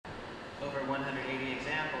180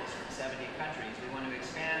 examples from 70 countries. We want to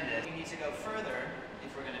expand it. We need to go further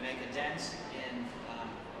if we're going to make a dent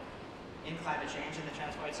in climate change in the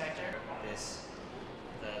transport sector.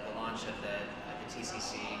 The launch of the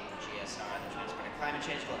TCC-GSR, the Transport and Climate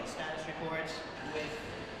Change Global Status Report, with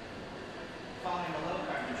following a low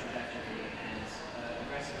carbon trajectory and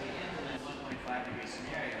aggressively implement 1.5-degree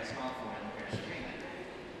scenarios called for in the Paris Agreement.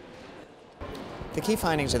 The key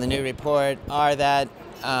findings of the new report are that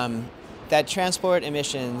that transport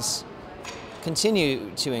emissions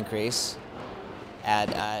continue to increase at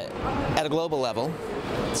a global level.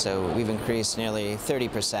 So we've increased nearly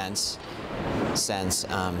 30% since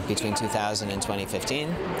between 2000 and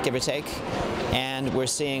 2015, give or take. And we're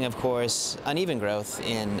seeing, of course, uneven growth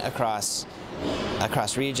across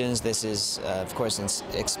regions. This is, of course,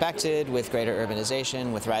 expected with greater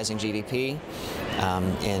urbanization, with rising GDP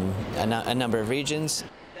in a number of regions.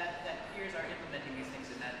 That peers are implementing these things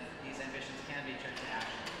and that these ambitions can be turned to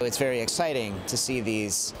action. It's very exciting to see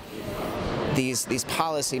these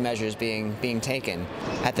policy measures being taken.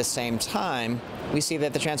 At the same time, we see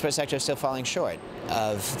that the transport sector is still falling short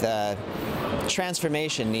of the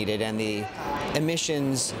transformation needed and the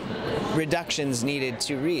emissions reductions needed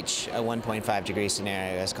to reach a 1.5-degree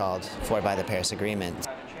scenario as called for by the Paris Agreement.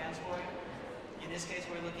 In this case,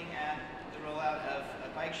 we're looking at the rollout of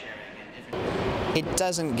bike sharing. It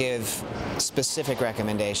doesn't give specific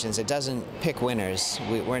recommendations. It doesn't pick winners.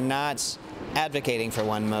 We're not advocating for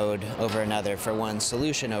one mode over another, for one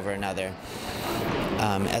solution over another.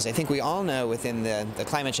 As I think we all know within the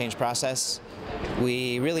climate change process,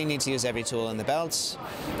 we really need to use every tool in the belt.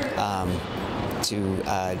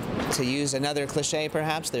 To use another cliche,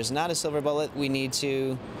 perhaps, there's not a silver bullet. We need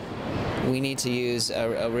to use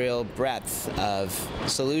a real breadth of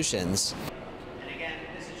solutions. And again,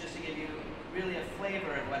 this is just to give you really a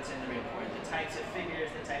flavor of what's in the report, the types of figures,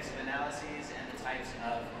 the types of analyses, and the types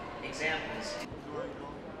of examples.